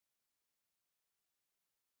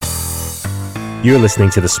You're listening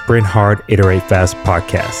to the Sprint Hard, Iterate Fast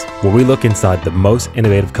podcast, where we look inside the most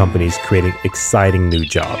innovative companies creating exciting new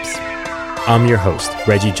jobs. I'm your host,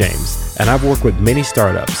 Reggie James, and I've worked with many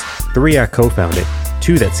startups, 3 I co-founded,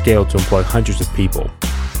 2 that scaled to employ hundreds of people.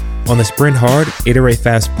 On the Sprint Hard, Iterate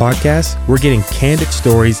Fast podcast, we're getting candid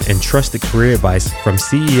stories and trusted career advice from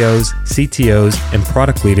CEOs, CTOs, and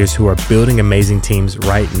product leaders who are building amazing teams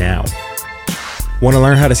right now. Want to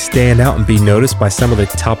learn how to stand out and be noticed by some of the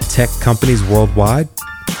top tech companies worldwide?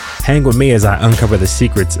 Hang with me as I uncover the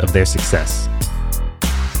secrets of their success.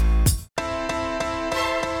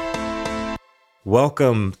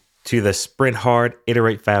 Welcome to the Sprint Hard,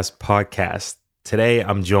 Iterate Fast podcast. Today,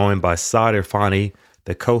 I'm joined by Saad Irfani,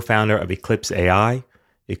 the co-founder of Eclipse AI.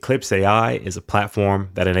 Eclipse AI is a platform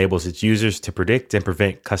that enables its users to predict and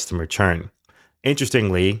prevent customer churn.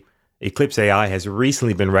 Interestingly, Eclipse AI has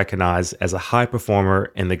recently been recognized as a high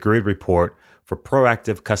performer in the Grid report for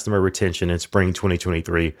proactive customer retention in spring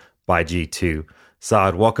 2023 by G2.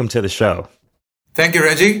 Saad, welcome to the show. Thank you,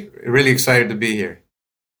 Reggie. Really excited to be here.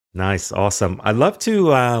 Nice, awesome. I'd love to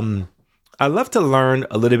learn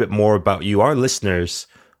a little bit more about you. Our listeners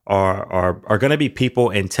are going to be people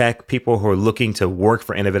in tech, people who are looking to work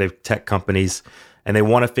for innovative tech companies, and they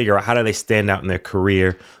want to figure out how do they stand out in their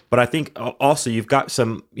career. But I think also you've got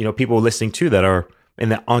some, people listening too that are in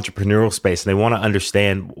the entrepreneurial space, and they want to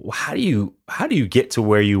understand how do you get to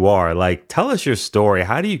where you are? Like, tell us your story.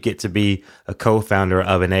 How do you get to be a co-founder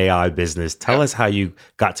of an AI business? Tell us how you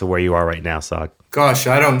got to where you are right now, Saad. Gosh,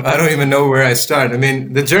 I don't even know where I start. I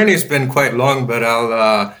mean, the journey has been quite long, but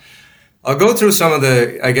I'll go through some of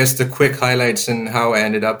the quick highlights and how I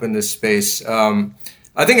ended up in this space.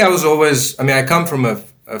 I think I come from a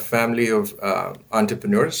family of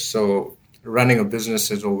entrepreneurs, so running a business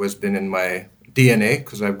has always been in my DNA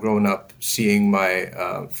because I've grown up seeing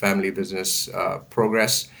my family business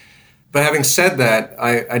progress. But having said that,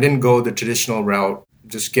 I didn't go the traditional route,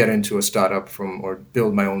 just get into a startup or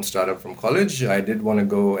build my own startup from college. I did want to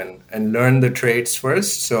go and learn the trades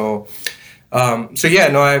first.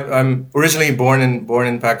 I'm originally born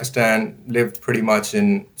in Pakistan, lived pretty much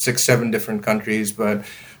in 6-7 different countries, but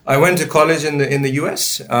I went to college in the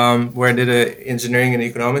US, where I did an engineering and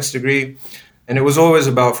economics degree. And it was always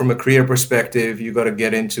about, from a career perspective, you got to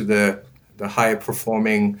get into the high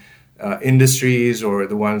performing industries or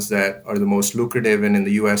the ones that are the most lucrative. And in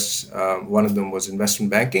the US, one of them was investment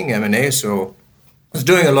banking, M&A. So I was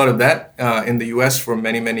doing a lot of that in the US for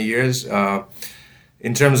many, many years.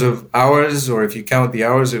 In terms of hours, or if you count the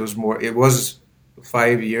hours, it was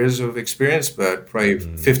 5 years of experience, but probably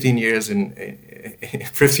 15 years and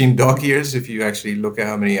 15 dog years if you actually look at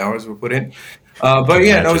how many hours were put in.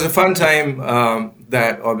 It was a fun time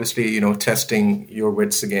that obviously, testing your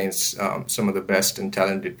wits against some of the best and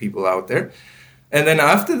talented people out there. And then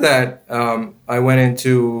after that, I went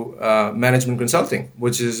into management consulting,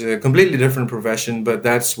 which is a completely different profession, but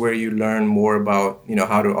that's where you learn more about,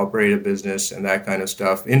 how to operate a business and that kind of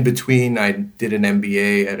stuff. In between, I did an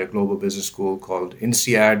MBA at a global business school called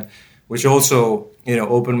INSEAD, which also,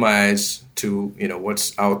 opened my eyes to,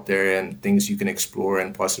 what's out there and things you can explore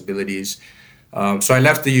and possibilities. So I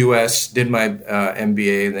left the US, did my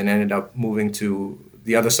MBA, and then ended up moving to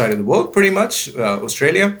the other side of the world, pretty much,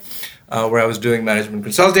 Australia. Where I was doing management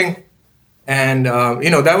consulting. And,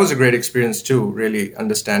 that was a great experience too, really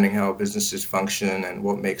understanding how businesses function and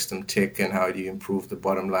what makes them tick and how do you improve the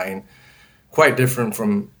bottom line. Quite different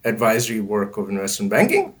from advisory work of investment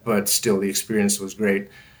banking, but still the experience was great.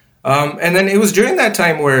 And then it was during that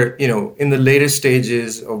time where, in the later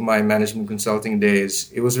stages of my management consulting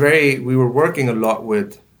days, we were working a lot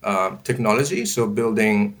with technology. So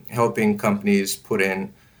helping companies put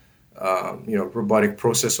in robotic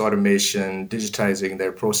process automation, digitizing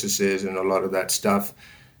their processes and a lot of that stuff.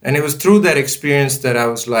 And it was through that experience that I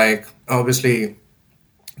was like, obviously,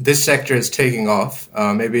 this sector is taking off.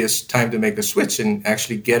 Maybe it's time to make a switch and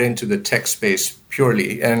actually get into the tech space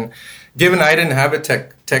purely. And given I didn't have a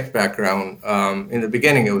tech background, in the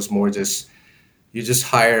beginning, it was more you just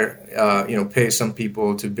hire, pay some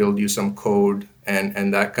people to build you some code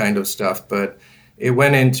and that kind of stuff. But it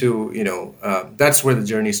went into, that's where the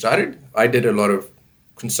journey started. I did a lot of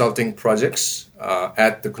consulting projects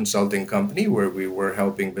at the consulting company where we were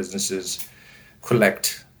helping businesses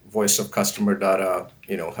collect voice of customer data,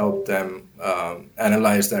 help them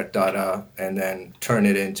analyze that data and then turn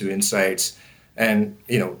it into insights. And,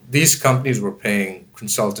 these companies were paying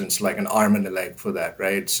consultants like an arm and a leg for that,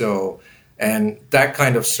 right? So, and that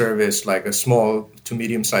kind of service, like a small to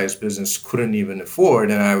medium-sized business couldn't even afford.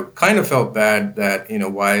 And I kind of felt bad that,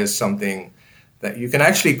 why is something that you can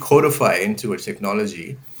actually codify into a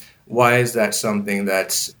technology why is that something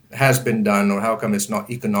that's has been done, or how come it's not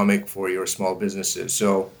economic for your small businesses?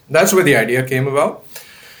 So that's where the idea came about.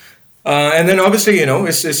 And then obviously,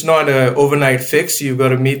 it's not an overnight fix. You've got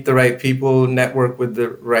to meet the right people, network with the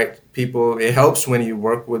right people. It helps when you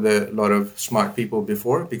work with a lot of smart people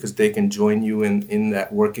before, because they can join you in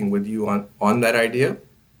that, working with you on that idea.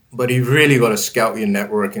 But you've really got to scout your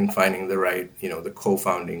network and finding the right, the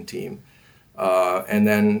co-founding team. And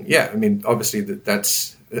then, obviously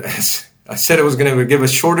that's I said I was going to give a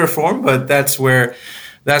shorter form, but that's where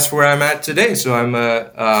I'm at today. So I'm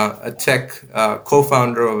a tech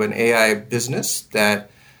co-founder of an AI business that,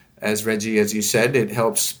 as Reggie, as you said, it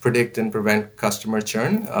helps predict and prevent customer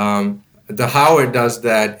churn. The how it does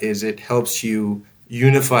that is it helps you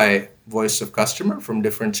unify voice of customer from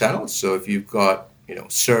different channels. So if you've got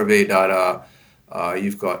survey data,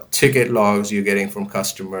 you've got ticket logs you're getting from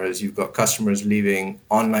customers, you've got customers leaving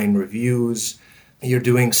online reviews, you're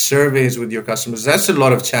doing surveys with your customers. That's a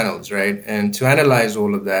lot of channels, right? And to analyze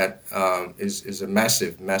all of that is a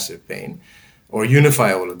massive, massive pain. Or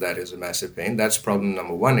unify all of that is a massive pain. That's problem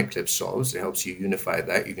number one Eclipse solves. It helps you unify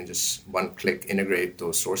that. You can just one-click integrate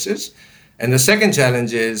those sources. And the second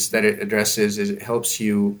challenge is that it addresses is it helps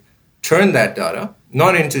you turn that data,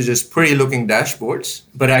 not into just pretty-looking dashboards,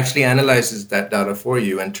 but actually analyzes that data for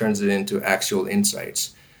you and turns it into actual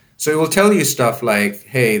insights. So it will tell you stuff like,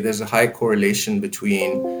 hey, there's a high correlation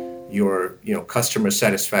between your customer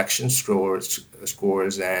satisfaction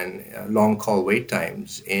scores and long call wait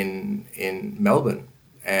times in Melbourne.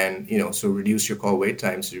 And, so reduce your call wait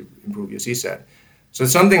times to improve your CSAT. So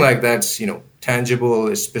something like that's, tangible,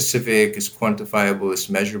 is specific, is quantifiable, is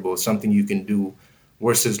measurable, something you can do,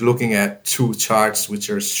 versus looking at two charts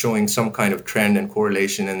which are showing some kind of trend and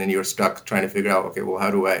correlation, and then you're stuck trying to figure out, okay, well,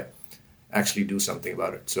 how do I actually do something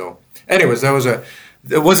about it? So anyways, that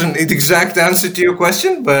wasn't the exact answer to your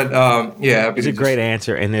question, but it's a great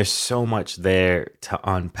answer, and there's so much there to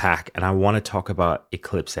unpack. And I want to talk about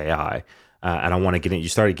Eclipse AI, and I want to get in. You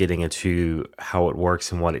started getting into how it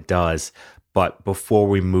works and what it does, but before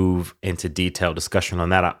we move into detailed discussion on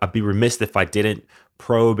that, I'd be remiss if I didn't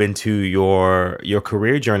probe into your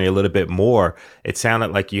career journey a little bit more. It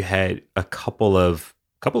sounded like you had a couple of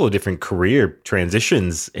different career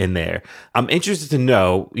transitions in there. I'm interested to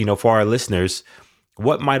know, for our listeners,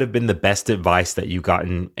 what might have been the best advice that you got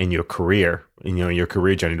in your career, in your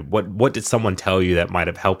career journey. What did someone tell you that might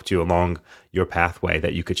have helped you along your pathway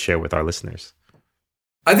that you could share with our listeners?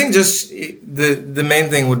 I think just the main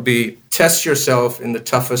thing would be test yourself in the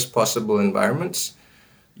toughest possible environments.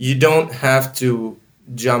 You don't have to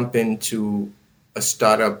jump into a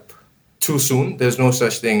startup too soon. There's no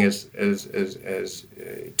such thing as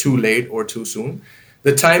too late or too soon.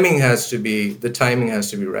 The timing has to be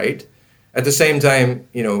right. At the same time,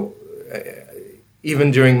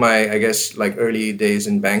 even during my, I guess, like early days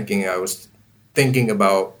in banking, I was thinking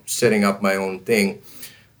about setting up my own thing.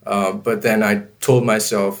 But then I told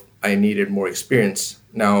myself I needed more experience.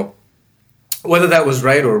 Now, whether that was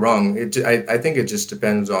right or wrong, I think it just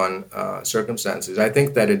depends on circumstances. I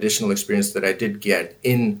think that additional experience that I did get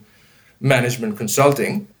in management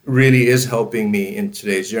consulting really is helping me in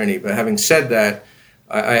today's journey. But having said that,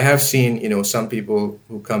 I have seen, some people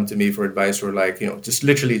who come to me for advice who are like, just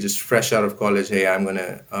literally just fresh out of college. Hey, I'm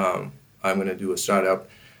gonna do a startup.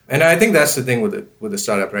 And I think that's the thing with a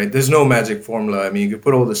startup, right? There's no magic formula. I mean, you can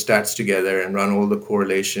put all the stats together and run all the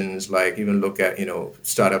correlations, like even look at,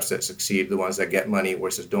 startups that succeed, the ones that get money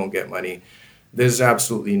versus don't get money. There's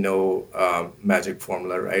absolutely no magic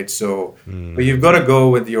formula, right? So, but you've got to go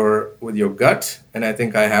with your gut, and I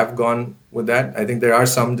think I have gone with that. I think there are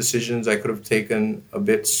some decisions I could have taken a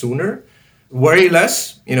bit sooner. Worry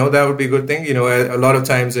less, that would be a good thing. A lot of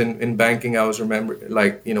times in banking, I was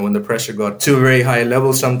when the pressure got to a very high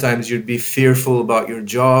level, sometimes you'd be fearful about your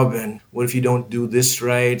job, and what if you don't do this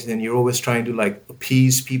right? And you're always trying to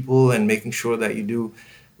appease people and making sure that you do.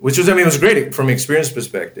 Which was, it was great from an experience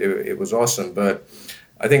perspective. It was awesome. But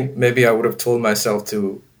I think maybe I would have told myself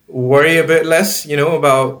to worry a bit less,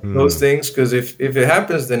 about those things. Because if it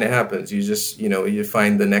happens, then it happens. You just, you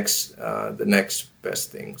find the next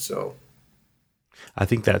best thing. So I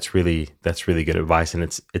think that's really good advice. And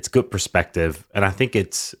it's good perspective. And I think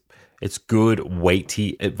it's good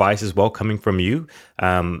weighty advice as well coming from you.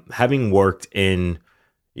 Having worked in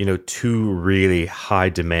two really high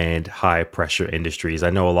demand, high pressure industries. I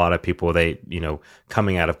know a lot of people,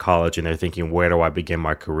 coming out of college and they're thinking, where do I begin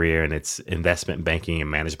my career? And it's investment banking and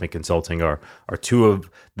management consulting are two of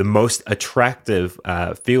the most attractive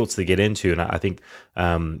fields to get into. And I think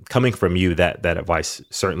coming from you, that advice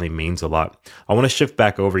certainly means a lot. I want to shift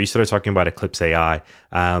back over. You started talking about Eclipse AI,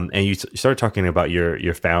 and you started talking about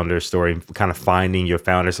your founder story, kind of finding your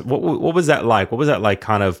founders. What was that like? What was that like,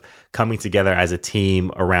 kind of coming together as a team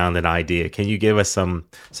around an idea? Can you give us some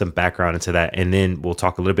background into that, and then we'll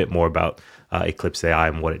talk a little bit more about Eclipse AI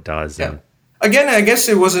and what it does. Yeah. Again, I guess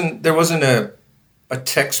there wasn't a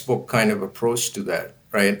textbook kind of approach to that,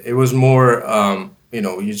 right? It was more,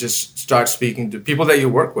 you just start speaking to people that you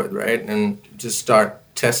work with, right? And just start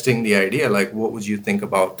testing the idea, like, what would you think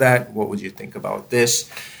about that? What would you think about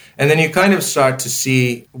this? And then you kind of start to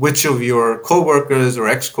see which of your coworkers or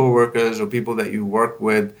ex-coworkers or people that you work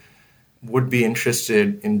with would be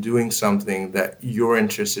interested in doing something that you're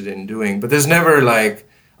interested in doing. But there's never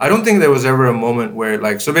I don't think there was ever a moment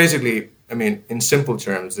where so basically, I mean, in simple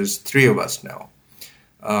terms, there's three of us now.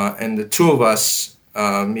 And the two of us,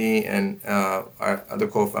 me and our other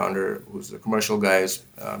co-founder, who's the commercial guy, is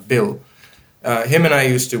Bill. Him and I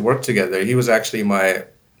used to work together. He was actually my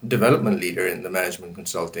development leader in the management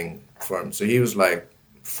consulting firm. So he was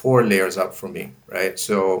 4 layers up from me, right?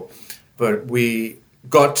 So, but we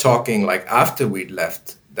got talking after we'd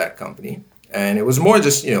left that company. And it was more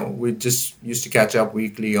just, we just used to catch up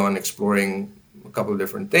weekly on exploring a couple of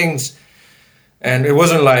different things. And it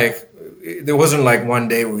wasn't there wasn't one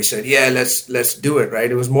day where we said, yeah, let's do it,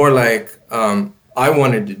 right? It was more I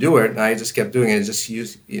wanted to do it, and I just kept doing it. Just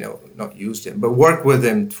not used him, but worked with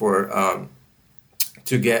him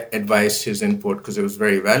to get advice, his input, because it was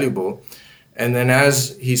very valuable. And then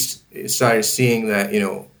as he started seeing that,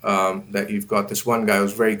 that you've got this one guy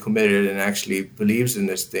who's very committed and actually believes in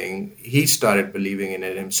this thing, he started believing in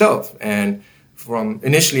it himself. And from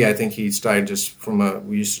initially, I think he started just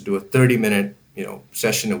we used to do a 30-minute,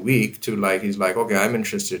 session a week to he's like, okay, I'm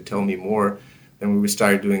interested, tell me more. Then we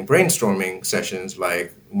started doing brainstorming sessions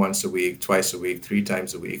once a week, twice a week, 3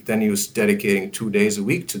 times a week. Then he was dedicating 2 days a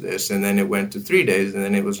week to this. And then it went to 3 days. And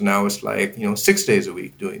then now it's 6 days a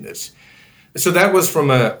week doing this. So that was from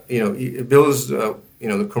Bill's, the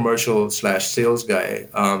commercial/sales guy.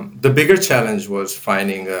 The bigger challenge was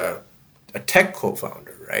finding a tech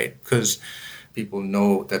co-founder, right? Because people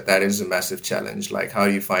know that is a massive challenge. How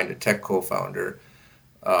do you find a tech co-founder?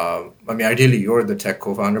 Ideally, you're the tech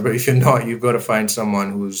co-founder, but if you're not, you've got to find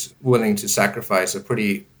someone who's willing to sacrifice a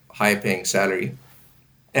pretty high-paying salary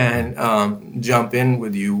and jump in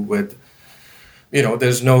with you with,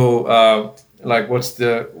 there's no... what's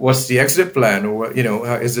the exit plan, or what,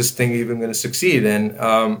 is this thing even going to succeed? And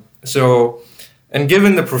and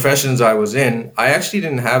given the professions I was in, I actually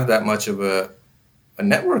didn't have that much of a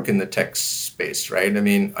network in the tech space, right? I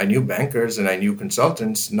mean, I knew bankers and I knew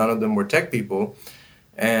consultants. None of them were tech people,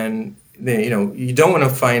 and you don't want to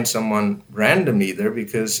find someone random either,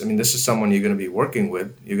 because this is someone you're going to be working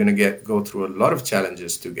with. You're going to go through a lot of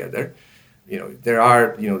challenges together. There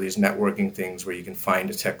are, these networking things where you can find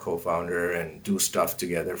a tech co-founder and do stuff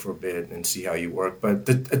together for a bit and see how you work. But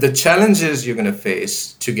the challenges you're going to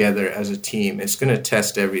face together as a team, it's going to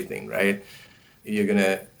test everything, right? You're going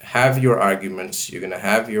to have your arguments, you're going to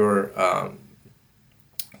have your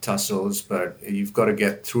tussles, but you've got to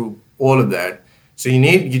get through all of that. So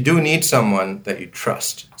you do need someone that you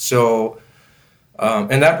trust. So,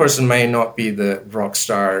 and that person may not be the rock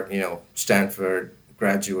star, Stanford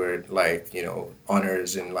graduate,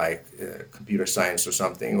 honors in computer science or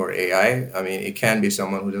something, or AI. It can be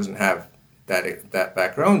someone who doesn't have that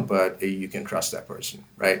background, but you can trust that person,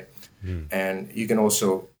 right? Mm. And you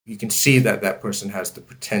can see that person has the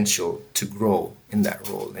potential to grow in that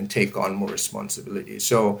role and take on more responsibility.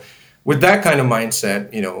 So with that kind of mindset,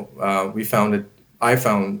 I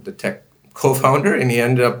found the tech co-founder, and he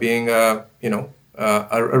ended up being a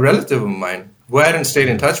relative of mine who I hadn't stayed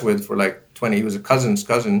in touch with for 20. He was a cousin's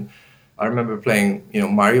cousin. I remember playing,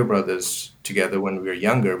 Mario Brothers together when we were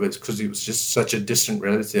younger, but because he was just such a distant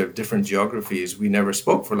relative, different geographies, we never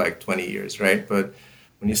spoke for 20 years, right? But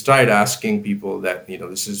when you start asking people that,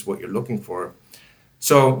 this is what you're looking for.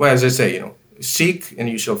 So, well, as I say, seek and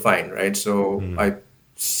you shall find, right? So I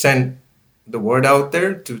sent the word out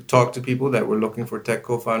there to talk to people that were looking for tech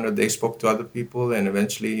co-founder. They spoke to other people, and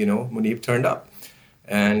eventually, Munib turned up.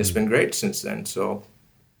 And it's been great since then. So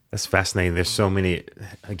that's fascinating. There's so many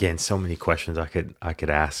questions I could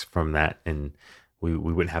ask from that. And we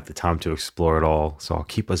wouldn't have the time to explore it all. So I'll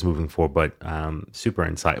keep us moving forward. But super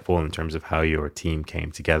insightful in terms of how your team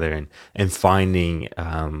came together and finding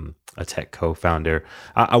a tech co-founder.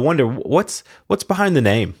 I wonder what's behind the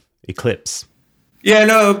name Eclipse. Yeah,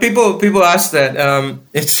 no, people ask that.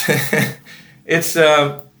 It's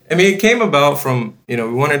I mean, it came about from, we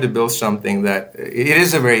wanted to build something that it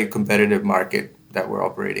is a very competitive market that we're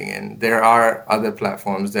operating in. There are other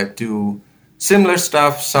platforms that do similar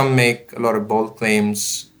stuff. Some make a lot of bold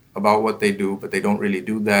claims about what they do, but they don't really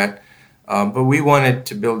do that. But we wanted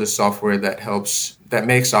to build a software that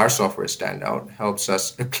makes our software stand out, helps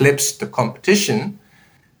us eclipse the competition.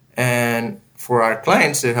 And for our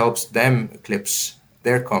clients, it helps them eclipse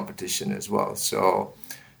their competition as well. So,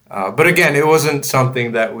 but again, it wasn't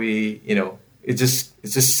something that we, it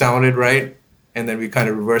just sounded right. And then we kind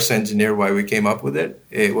of reverse engineer why we came up with it.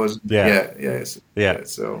 It was, yeah.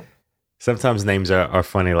 So sometimes names are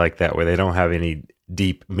funny like that, where they don't have any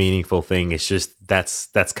deep, meaningful thing. It's just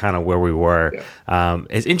that's kind of where we were. Yeah.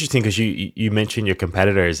 It's interesting because you mentioned your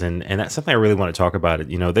competitors, and that's something I really want to talk about.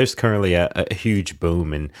 There's currently a huge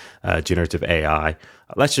boom in generative AI.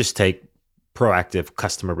 Let's just take proactive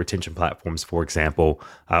customer retention platforms, for example.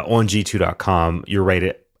 On G2.com, you're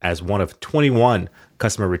rated as one of 21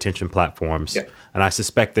 customer retention platforms. Yeah. And I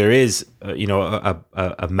suspect there is,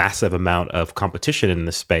 a massive amount of competition in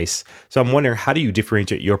this space. So I'm wondering, how do you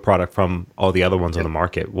differentiate your product from all the other ones on the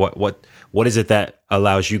market? What is it that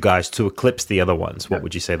allows you guys to eclipse the other ones? What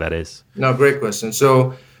would you say that is? No, great question.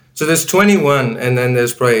 So there's 21, and then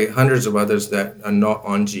there's probably hundreds of others that are not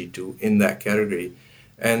on G2 in that category.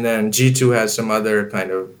 And then G2 has some other kind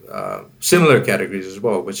of similar categories as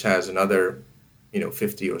well, which has another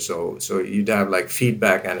 50 or so. So you'd have like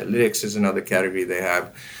feedback analytics is another category they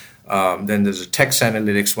have. Then there's a text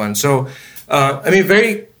analytics one. So,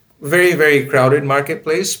 very, very, very crowded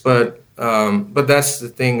marketplace. But that's the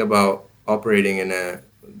thing about operating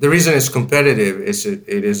the reason it's competitive is it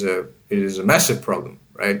is a massive problem,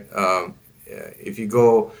 right? If you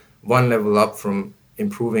go one level up from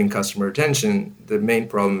improving customer retention, the main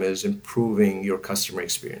problem is improving your customer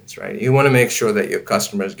experience, right? You want to make sure that your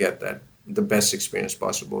customers get the best experience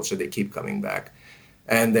possible, so they keep coming back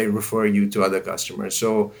and they refer you to other customers.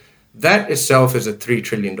 So that itself is a $3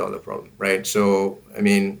 trillion problem, right? So,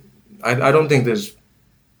 I don't think there's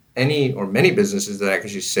any or many businesses that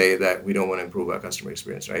actually say that we don't want to improve our customer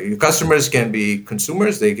experience, right? Your customers can be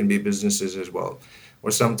consumers, they can be businesses as well. Or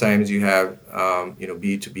sometimes you have,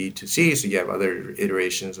 B to B to C, so you have other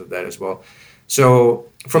iterations of that as well. So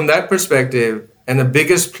from that perspective, and the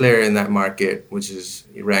biggest player in that market, which is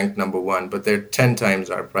ranked number one, but they're 10 times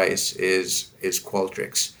our price, is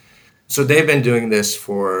Qualtrics. So they've been doing this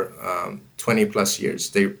for 20 plus years.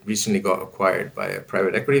 They recently got acquired by a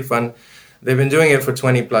private equity fund. They've been doing it for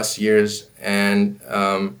 20 plus years, and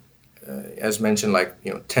as mentioned,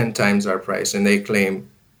 10 times our price, and they claim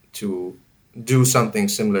to do something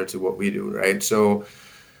similar to what we do, right? So,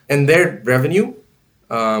 and their revenue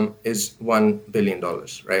is $1 billion,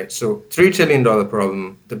 right? So $3 trillion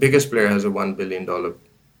problem, the biggest player has a $1 billion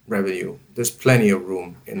revenue. There's plenty of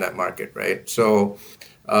room in that market, right? So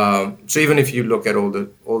even if you look at all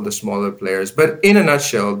the smaller players, but in a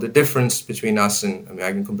nutshell, the difference between us and,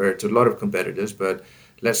 I can compare it to a lot of competitors, but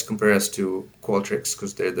let's compare us to Qualtrics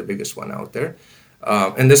because they're the biggest one out there.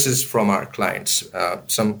 And this is from our clients,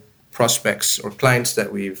 some prospects or clients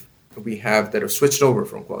that we have that have switched over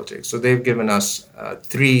from Qualtrics. So they've given us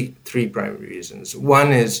three primary reasons.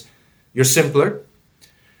 One is you're simpler,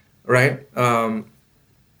 right?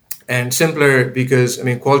 And simpler because,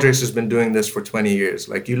 Qualtrics has been doing this for 20 years.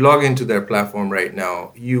 Like, you log into their platform right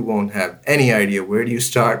now, you won't have any idea where do you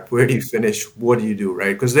start, where do you finish, what do you do,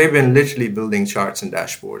 right? Because they've been literally building charts and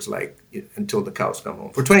dashboards until the cows come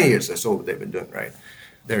home. For 20 years, that's all they've been doing, right?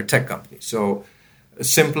 They're a tech company. So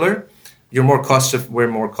simpler, we're more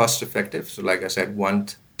cost effective. So like I said,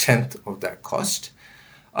 1/10 of that cost.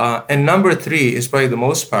 And number 3 is probably the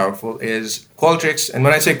most powerful, is Qualtrics. And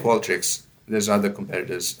when I say Qualtrics, there's other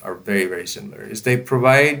competitors are very, very similar, is they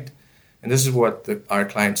provide, and this is what our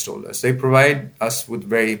clients told us, they provide us with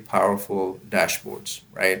very powerful dashboards,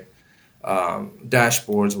 right?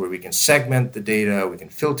 Dashboards where we can segment the data, we can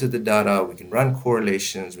filter the data, we can run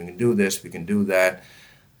correlations, we can do this, we can do that.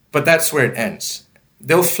 But that's where it ends.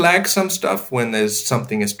 They'll flag some stuff when there's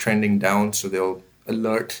something is trending down, so they'll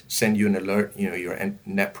send you an alert, your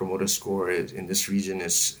net promoter score in this region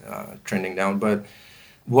is trending down. But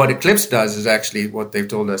what Eclipse does is actually what they've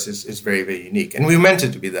told us is very, very unique. And we meant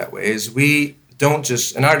it to be that way, is we don't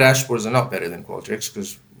just, and our dashboards are not better than Qualtrics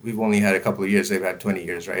because we've only had a couple of years, they've had 20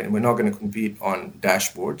 years, right? And we're not going to compete on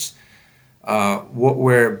dashboards. What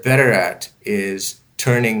we're better at is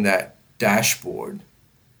turning that dashboard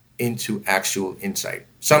into actual insight,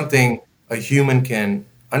 something a human can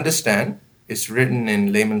understand. It's written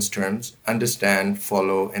in layman's terms, understand,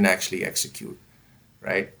 follow, and actually execute,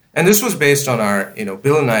 right? And this was based on our,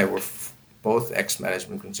 Bill and I were both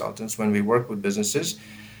ex-management consultants. When we work with businesses,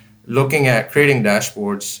 looking at creating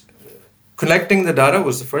dashboards, collecting the data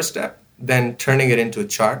was the first step, then turning it into a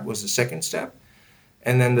chart was the second step.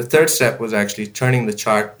 And then the third step was actually turning the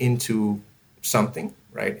chart into something,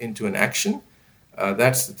 right, into an action.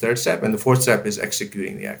 That's the third step. And the fourth step is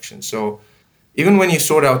executing the action. So even when you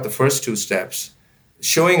sort out the first two steps,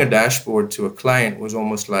 showing a dashboard to a client was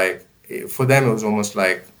almost like, for them, it was almost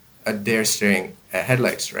like a dare staring at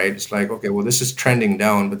headlights, right? It's like, okay, well, this is trending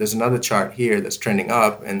down, but there's another chart here that's trending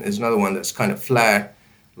up, and there's another one that's kind of flat.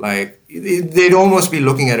 Like, they'd almost be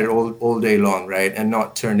looking at it all day long, right? And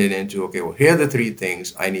not turn it into, okay, well, here are the three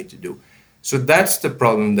things I need to do. So that's the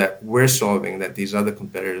problem that we're solving that these other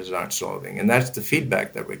competitors aren't solving. And that's the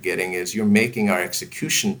feedback that we're getting is you're making our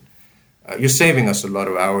execution, you're saving us a lot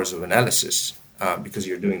of hours of analysis because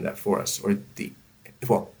you're doing that for us.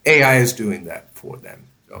 AI is doing that for them.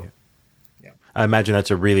 So, yeah. I imagine that's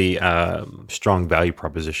a really strong value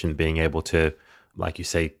proposition, being able to, like you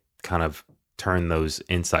say, kind of turn those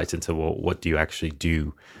insights into, well, what do you actually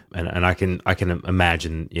do? And I can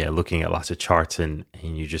imagine, looking at lots of charts and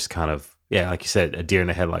you just kind of, like you said, a deer in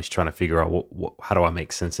the headlights trying to figure out how do I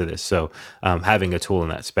make sense of this? So having a tool in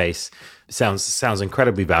that space sounds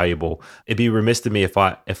incredibly valuable. It'd be remiss to me if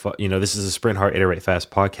this is a Sprint Hard, Iterate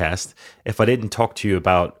Fast podcast, if I didn't talk to you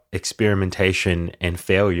about experimentation and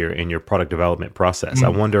failure in your product development process. Mm-hmm. I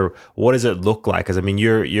wonder, what does it look like? Because I mean,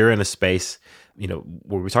 you're in a space,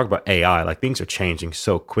 where we talk about AI, like things are changing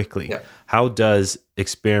so quickly. Yeah. How does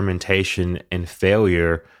experimentation and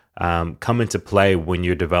failure come into play when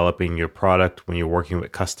you're developing your product, when you're working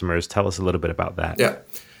with customers? Tell us a little bit about that. Yeah,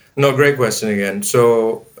 no, great question again.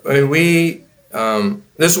 So, I mean,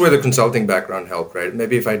 this is where the consulting background helped, right?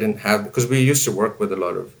 Maybe if I didn't have, because we used to work with a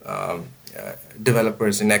lot of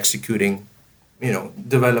developers in executing,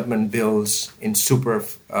 development builds in super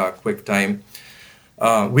quick time.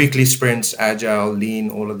 Weekly sprints, agile, lean,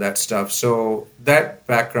 all of that stuff. So that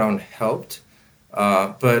background helped.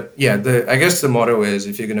 But yeah, I guess the motto is,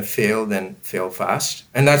 if you're going to fail, then fail fast.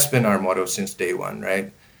 And that's been our motto since day one,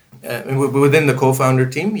 right? Within the co-founder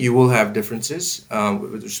team, you will have differences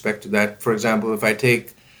with respect to that. For example, if I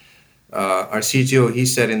take our CTO, he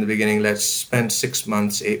said in the beginning, let's spend 6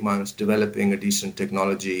 months, 8 months developing a decent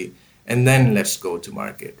technology, and then let's go to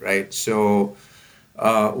market, right? So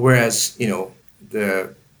whereas,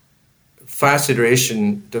 the fast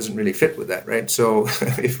iteration doesn't really fit with that, right? So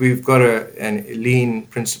if we've got and lean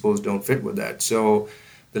principles don't fit with that. So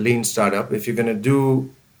the lean startup, if you're going to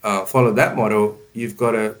follow that motto, you've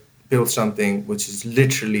got to build something which is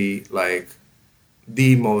literally like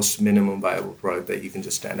the most minimum viable product that you can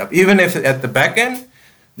just stand up. Even if at the back end,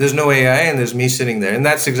 there's no AI and there's me sitting there. And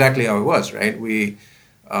that's exactly how it was, right?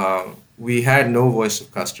 We had no voice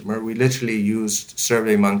of customer. We literally used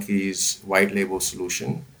SurveyMonkey's white label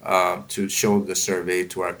solution to show the survey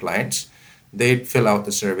to our clients. They'd fill out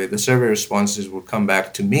the survey. The survey responses would come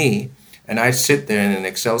back to me, and I'd sit there in an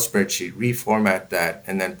Excel spreadsheet, reformat that,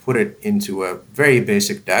 and then put it into a very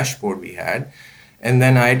basic dashboard we had. And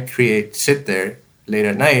then I'd sit there late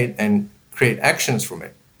at night and create actions from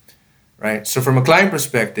it. Right. So from a client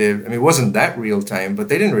perspective, I mean, it wasn't that real time, but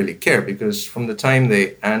they didn't really care because from the time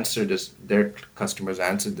they answered their customers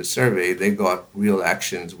answered the survey, they got real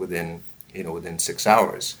actions within 6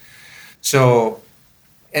 hours. So,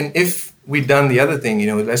 and if we'd done the other thing,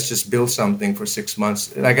 let's just build something for 6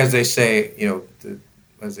 months, like as they say,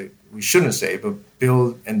 we shouldn't say, but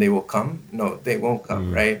build and they will come. No, they won't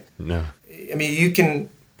come. Right. No. I mean, you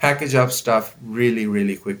can package up stuff really,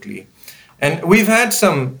 really quickly. And we've had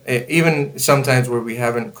some, even sometimes where we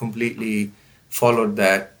haven't completely followed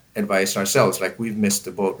that advice ourselves, like we've missed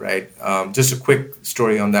the boat, right? Just a quick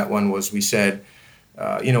story on that one was we said,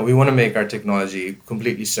 we want to make our technology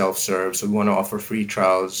completely self-serve, so we want to offer free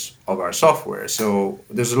trials of our software. So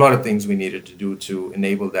there's a lot of things we needed to do to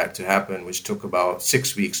enable that to happen, which took about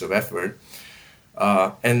 6 weeks of effort.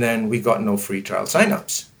 And then we got no free trial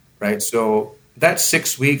signups, right? So that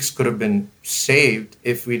 6 weeks could have been saved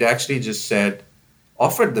if we'd actually just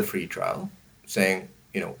offered the free trial, saying,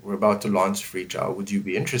 we're about to launch a free trial. Would you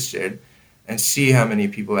be interested? And see how many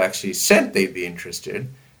people actually said they'd be interested,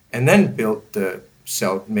 and then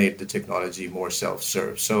made the technology more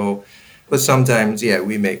self-serve. So, but sometimes,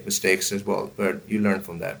 we make mistakes as well, but you learn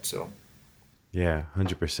from that. So, Yeah,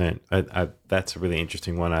 100%. That's a really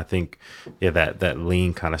interesting one. I think, yeah, that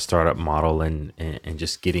lean kind of startup model and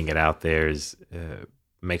just getting it out there is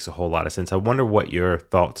makes a whole lot of sense. I wonder what your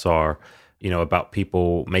thoughts are, about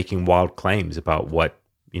people making wild claims about what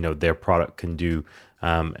their product can do.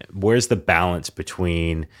 Where's the balance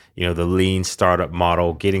between the lean startup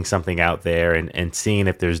model, getting something out there and seeing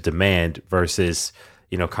if there's demand versus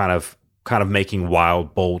kind of making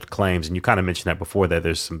wild, bold claims. And you kind of mentioned that before, that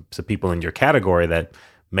there's some people in your category that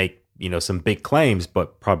make, some big claims,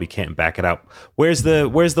 but probably can't back it up. Where's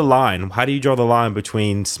the line? How do you draw the line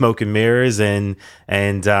between smoke and mirrors and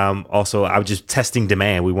also I'm just testing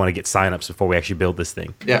demand? We want to get signups before we actually build this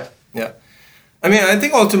thing. Yeah. Yeah. I mean, I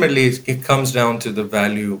think ultimately it comes down to the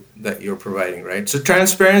value that you're providing, right? So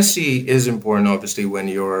transparency is important, obviously, when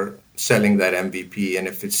you're selling that MVP. And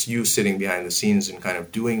if it's you sitting behind the scenes and kind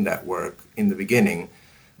of doing that work in the beginning,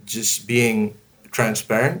 just being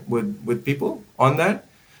transparent with people on that.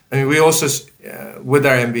 I mean, we also, with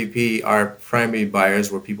our MVP, our primary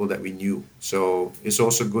buyers were people that we knew. So it's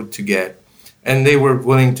also good to get, and they were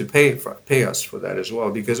willing to pay us for that as well,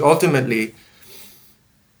 because ultimately,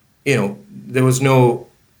 there was no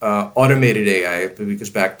automated AI, because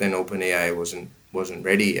back then OpenAI wasn't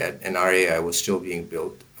ready yet, and our AI was still being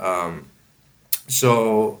built. But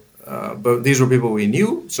these were people we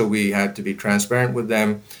knew, so we had to be transparent with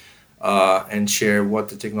them and share what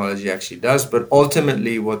the technology actually does. But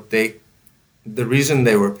ultimately, the reason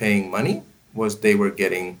they were paying money was they were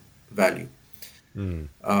getting value.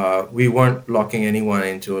 We weren't locking anyone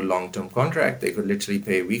into a long-term contract. They could literally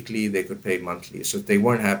pay weekly, they could pay monthly. So if they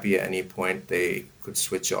weren't happy at any point, they could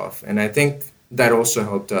switch off. And I think that also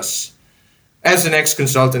helped us. As an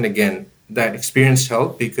ex-consultant, again, that experience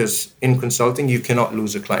helped, because in consulting, you cannot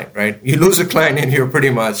lose a client, right? You lose a client and your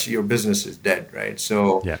business is dead, right?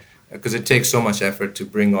 So, because it takes so much effort to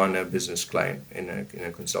bring on a business client in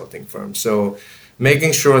a consulting firm. So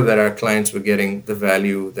making sure that our clients were getting the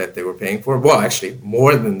value that they were paying for, well, actually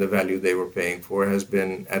more than the value they were paying for, has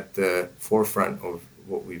been at the forefront of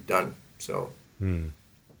what we've done. So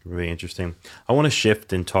really interesting. I want to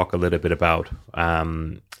shift and talk a little bit about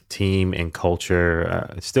team and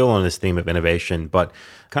culture, still on this theme of innovation, but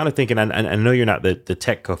kind of thinking, and I know you're not the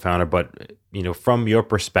tech co-founder, but from your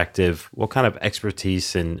perspective, what kind of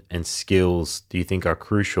expertise and skills do you think are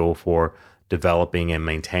crucial for developing and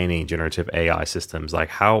maintaining generative AI systems? Like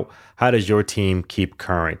how does your team keep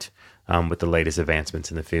current with the latest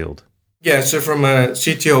advancements in the field? Yeah, so from a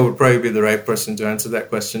CTO would probably be the right person to answer that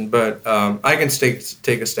question, but I can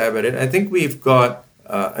take a stab at it. I think we've got,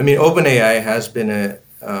 OpenAI has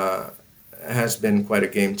been quite a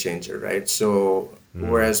game changer, right? So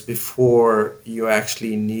whereas before you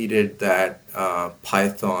actually needed that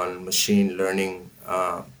Python machine learning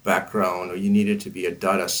background, or you needed to be a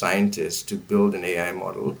data scientist to build an AI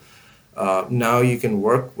model, now you can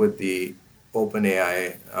work with the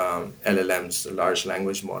OpenAI LLMs, the large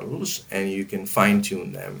language models, and you can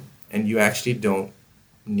fine-tune them. And you actually don't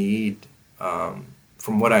need,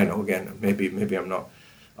 from what I know, again, maybe I'm not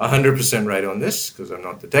 100% right on this because I'm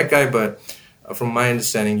not the tech guy, but from my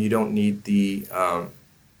understanding, you don't need the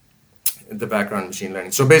background machine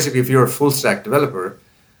learning. So basically, if you're a full stack developer,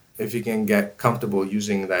 if you can get comfortable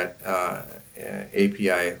using that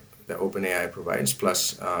API that OpenAI provides,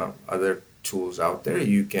 plus other tools out there,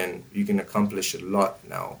 you can accomplish a lot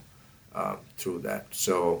now through that.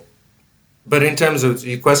 So, but in terms of,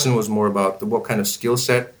 your question was more about what kind of skill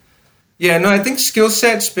set. Yeah, no, I think skill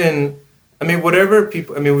set's been, whatever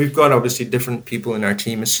people, we've got obviously different people in our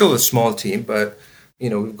team. It's still a small team, but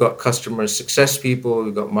we've got customer success people,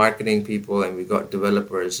 we've got marketing people, and we've got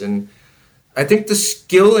developers. And I think the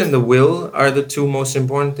skill and the will are the two most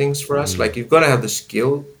important things for us. Like, you've got to have the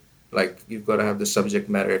skill, like you've got to have the subject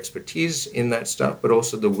matter expertise in that stuff, but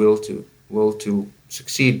also the will to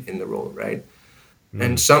succeed in the role, right?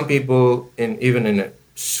 And some people, even in a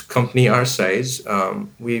company our size,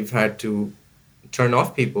 we've had to turn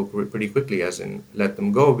off people pretty quickly, as in let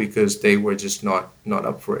them go, because they were just not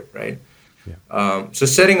up for it, right? Yeah. So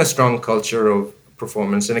setting a strong culture of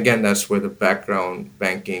performance, and again, that's where the background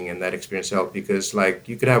banking and that experience help, because like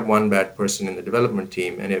you could have one bad person in the development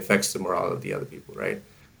team and it affects the morale of the other people, right?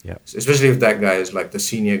 Yeah. So especially if that guy is like the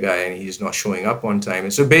senior guy and he's not showing up on time.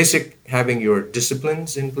 And so having your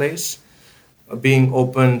disciplines in place, being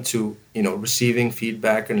open to, receiving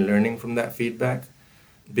feedback and learning from that feedback,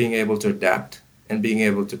 being able to adapt and being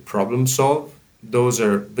able to problem solve. Those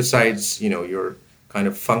are, besides, your kind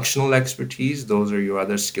of functional expertise, those are your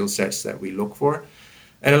other skill sets that we look for.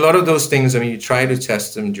 And a lot of those things, you try to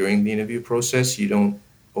test them during the interview process. You don't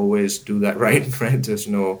always do that right? There's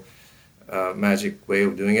no magic way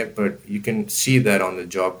of doing it, but you can see that on the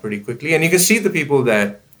job pretty quickly, and you can see the people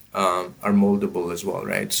that are moldable as well,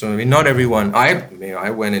 right? So I mean, not everyone. I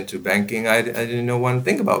went into banking. I didn't know one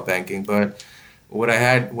thing about banking, but what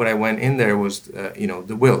I went in there was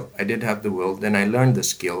the will. I did have the will. Then I learned the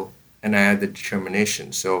skill, and I had the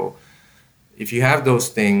determination. So if you have those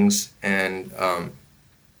things, and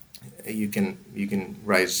you can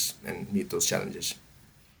rise and meet those challenges.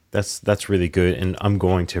 That's really good, and I'm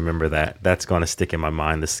going to remember that. That's going to stick in my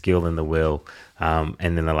mind: the skill and the will, and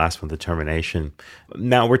then the last one, determination.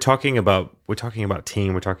 Now we're talking about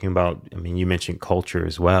team. We're talking about. I mean, you mentioned culture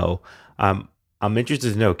as well. I'm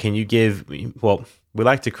interested to know. Can you give? Well, we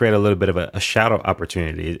like to create a little bit of a shout out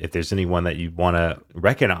opportunity. If there's anyone that you want to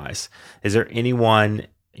recognize, is there anyone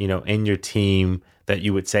in your team that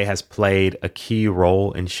you would say has played a key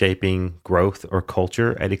role in shaping growth or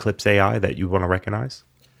culture at Eclipse AI that you want to recognize?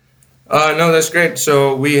 No, that's great.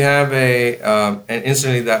 So we have and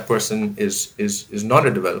instantly that person is not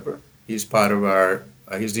a developer. He's part of our.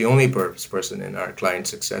 He's the only person in our client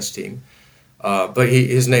success team. But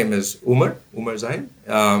his name is Umar Zain.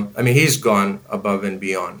 I mean, he's gone above and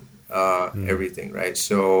beyond everything, right?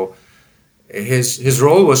 So his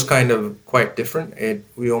role was kind of quite different.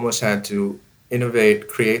 We almost had to innovate,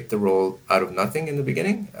 create the role out of nothing in the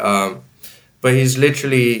beginning. But he's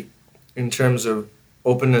literally, in terms of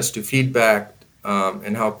openness to feedback,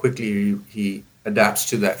 and how quickly he adapts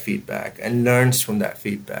to that feedback and learns from that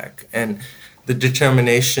feedback, and the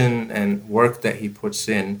determination and work that he puts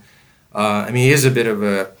in. I mean, he is a bit of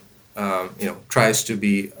a, tries to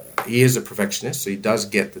be, he is a perfectionist, so he does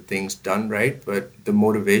get the things done right, but the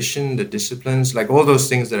motivation, the disciplines, like all those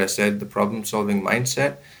things that I said, the problem-solving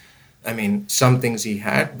mindset, I mean, some things he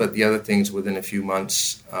had, but the other things within a few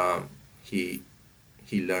months, he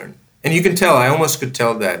learned. And you can tell, I almost could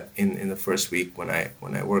tell that in the first week when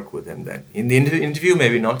I worked with him, that in the interview,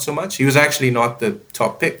 maybe not so much. He was actually not the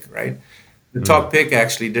top pick, right? The top pick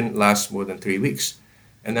actually didn't last more than 3 weeks.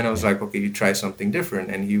 And then I was like, okay, you try something different.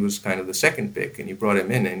 And he was kind of the second pick, and you brought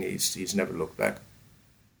him in, and he's never looked back.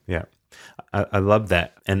 Yeah, I love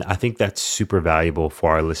that. And I think that's super valuable for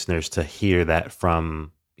our listeners to hear that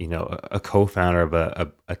from, a co-founder of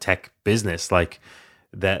a tech business, like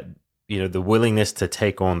that. The willingness to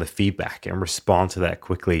take on the feedback and respond to that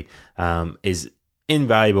quickly is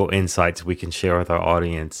invaluable insights we can share with our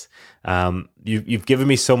audience. You've given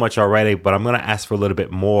me so much already, but I'm going to ask for a little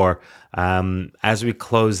bit more as we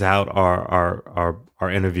close out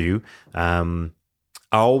our interview. I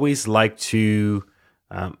always like to,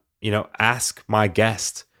 ask my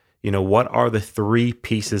guest, what are the 3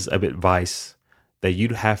 pieces of advice that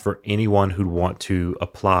you'd have for anyone who'd want to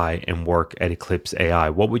apply and work at Eclipse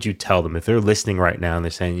AI? What would you tell them if they're listening right now and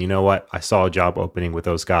they're saying, you know what, I saw a job opening with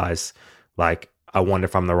those guys, like, I wonder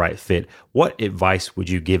if I'm the right fit? What advice would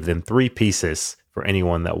you give them? 3 pieces for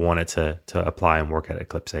anyone that wanted to apply and work at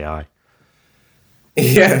Eclipse AI?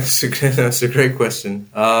 Yeah, that's a great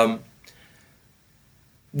question.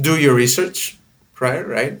 Do your research prior,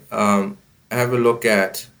 right? Have a look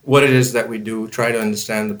at what it is that we do, try to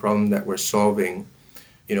understand the problem that we're solving,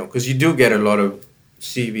 because you do get a lot of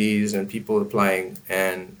CVs and people applying,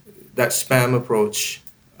 and that spam approach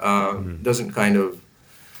doesn't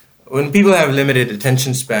when people have limited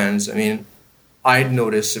attention spans, I mean, I'd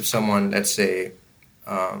notice if someone, let's say,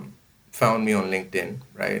 found me on LinkedIn,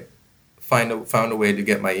 right, found a way to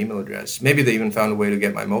get my email address, maybe they even found a way to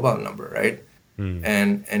get my mobile number, right,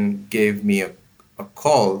 and gave me a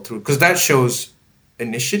call through, because that shows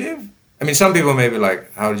initiative. I mean, some people may be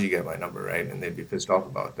like, how did you get my number, right? And they'd be pissed off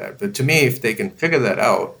about that. But to me, if they can figure that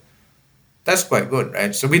out, that's quite good,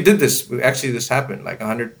 right? So we did this. This happened.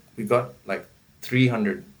 We got like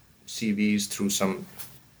 300 CVs through some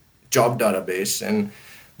job database. And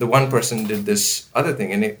the one person did this other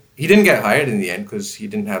thing. And he didn't get hired in the end because he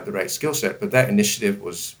didn't have the right skill set. But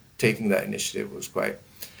taking that initiative was quite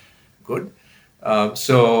good.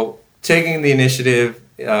 So taking the initiative,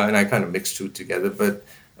 and I kind of mixed 2 together, but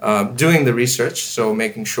doing the research, so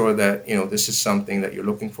making sure that, this is something that you're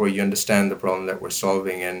looking for, you understand the problem that we're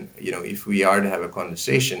solving, and, if we are to have a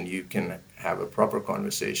conversation, you can have a proper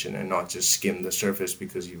conversation and not just skim the surface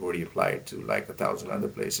because you've already applied to like 1,000 other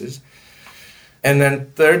places. And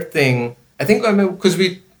then third thing, I think, because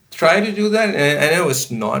we try to do that, and I know it's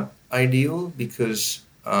not ideal because,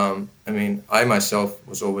 I myself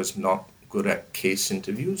was always not good at case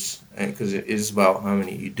interviews, because it is about how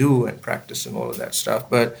many you do and practice and all of that stuff.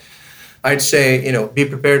 But I'd say, be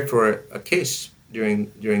prepared for a case during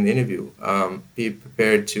the interview. Be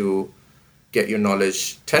prepared to get your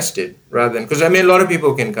knowledge tested rather than, because a lot of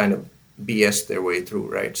people can kind of BS their way through,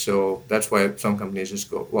 right? So that's why some companies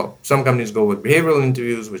some companies go with behavioral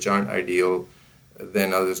interviews, which aren't ideal.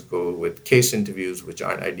 Then others go with case interviews, which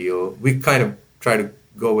aren't ideal. We kind of try to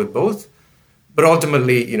go with both. But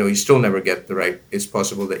ultimately, you still never get the right. It's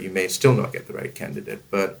possible that you may still not get the right candidate.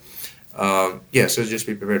 But so just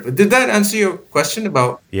be prepared. But did that answer your question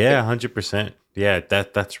about? Yeah, 100%. Yeah,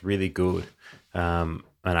 that's really good. And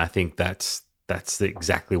I think that's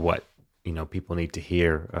exactly what people need to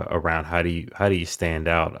hear around how do you stand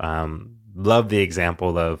out. Love the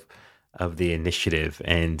example of the initiative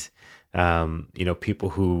and people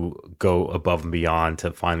who go above and beyond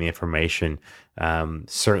to find the information.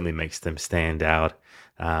 Certainly makes them stand out.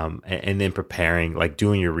 And then preparing, like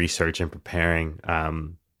doing your research and preparing,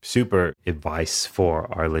 super advice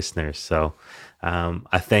for our listeners. So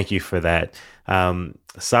I thank you for that.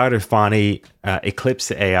 Saad Irfani,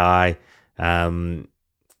 Eclipse AI,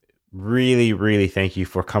 really, really thank you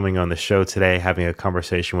for coming on the show today, having a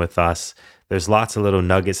conversation with us. There's lots of little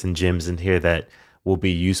nuggets and gems in here that will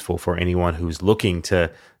be useful for anyone who's looking to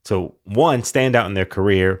one, stand out in their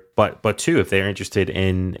career, but two, if they're interested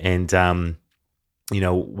in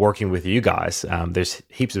working with you guys. There's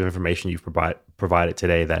heaps of information you've provided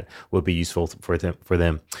today that will be useful for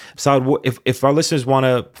them. Saad, if our listeners want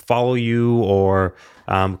to follow you or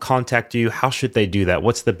contact you, how should they do that?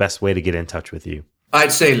 What's the best way to get in touch with you?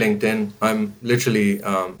 I'd say LinkedIn. I'm literally,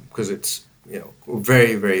 because it's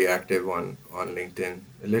very, very active on LinkedIn.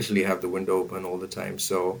 I literally have the window open all the time.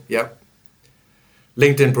 So, yep.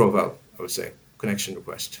 LinkedIn profile, I would say. Connection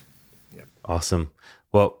request. Yep. Awesome.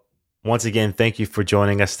 Well, once again, thank you for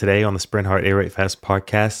joining us today on the Sprint Hard Iterate Fast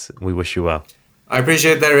podcast. We wish you well. I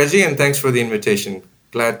appreciate that, Reggie, and thanks for the invitation.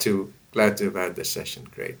 Glad to have had this session.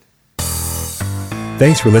 Great.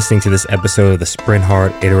 Thanks for listening to this episode of the Sprint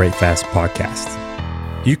Hard Iterate Fast podcast.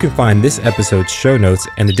 You can find this episode's show notes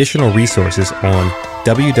and additional resources on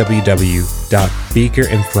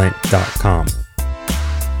www.beakerandflint.com.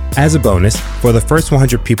 As a bonus, for the first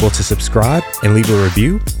 100 people to subscribe and leave a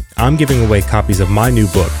review, I'm giving away copies of my new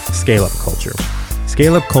book, Scale Up Culture.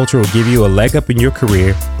 Scale Up Culture will give you a leg up in your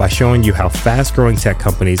career by showing you how fast-growing tech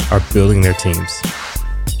companies are building their teams.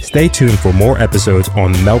 Stay tuned for more episodes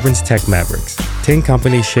on Melbourne's Tech Mavericks, 10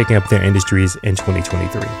 companies shaking up their industries in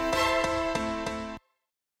 2023.